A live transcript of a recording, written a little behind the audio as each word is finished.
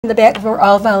In the back, we're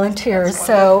all volunteers,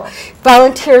 so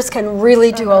volunteers can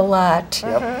really do a lot.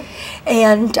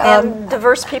 And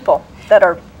diverse people that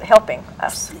are helping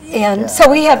us. And so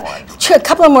we have just a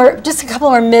couple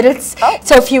more minutes.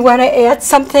 So if you want to add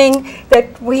something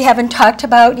that we haven't talked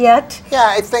about yet. Yeah,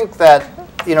 I think that,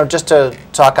 you know, just to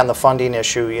talk on the funding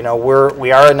issue, you know,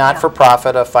 we are a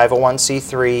not-for-profit, a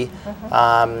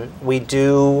 501c3. We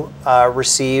do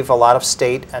receive a lot of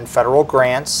state and federal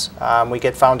grants. We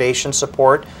get foundation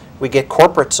support. We get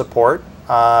corporate support.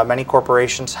 Many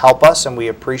corporations help us, and we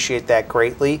appreciate that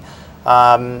greatly.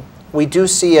 We do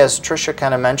see, as Tricia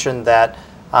kind of mentioned, that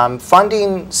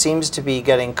funding seems to be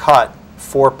getting cut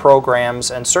for programs,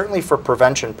 and certainly for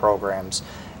prevention programs.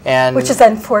 And which is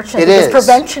unfortunate, because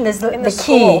prevention is the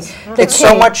key. It's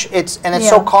so much, it's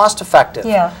so cost effective.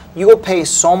 You will pay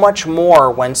so much more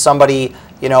when somebody,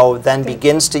 you know, then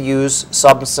begins to use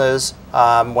substances,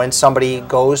 when somebody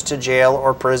goes to jail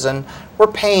or prison.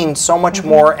 We're paying so much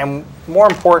more, and more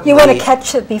importantly, you want to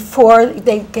catch it before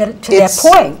they get to that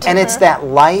point. And it's that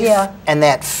life and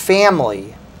that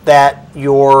family that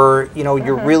you're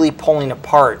really pulling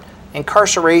apart.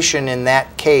 Incarceration in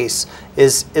that case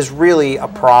is really a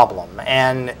problem,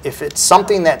 and if it's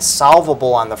something that's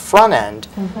solvable on the front end,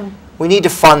 we need to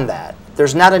fund that.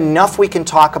 There's not enough we can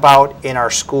talk about in our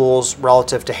schools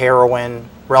relative to heroin,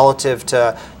 relative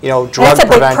to, you know, drug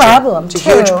prevention. That's a big problem, It's a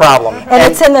huge problem. And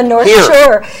it's in the North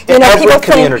Shore. You know,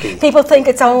 people think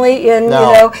it's only in, you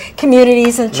know,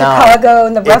 communities in Chicago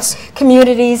and the rough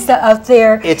communities out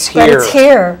there. It's here. But it's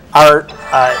here.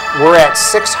 We're at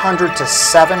 600 to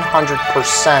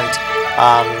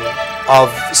 700%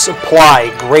 of supply,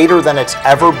 greater than it's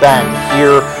ever been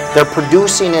here. They're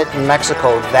producing it in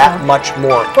Mexico that much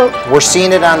more. We're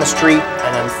seeing it on the street,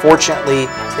 and unfortunately,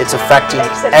 it's affecting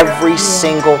every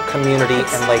single community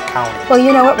in Lake County. Well,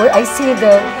 you know what? I see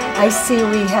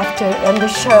we have to end the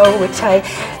show, which I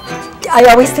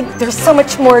always think there's so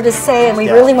much more to say, and we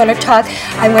really want to talk.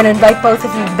 I want to invite both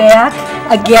of you back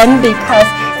again, because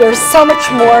there's so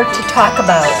much more to talk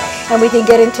about. And we can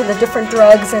get into the different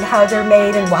drugs and how they're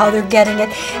made and how they're getting it.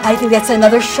 I think that's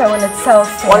another show in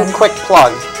itself. One quick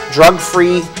plug,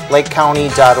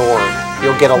 drugfreelakecounty.org.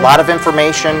 You'll get a lot of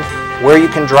information, where you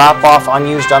can drop off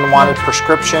unused, unwanted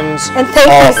prescriptions, and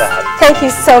all of that. Thank you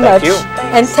so much. You.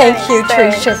 And thank you,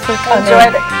 Tricia, for coming.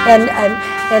 Enjoyed it.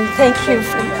 And thank you.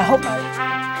 I hope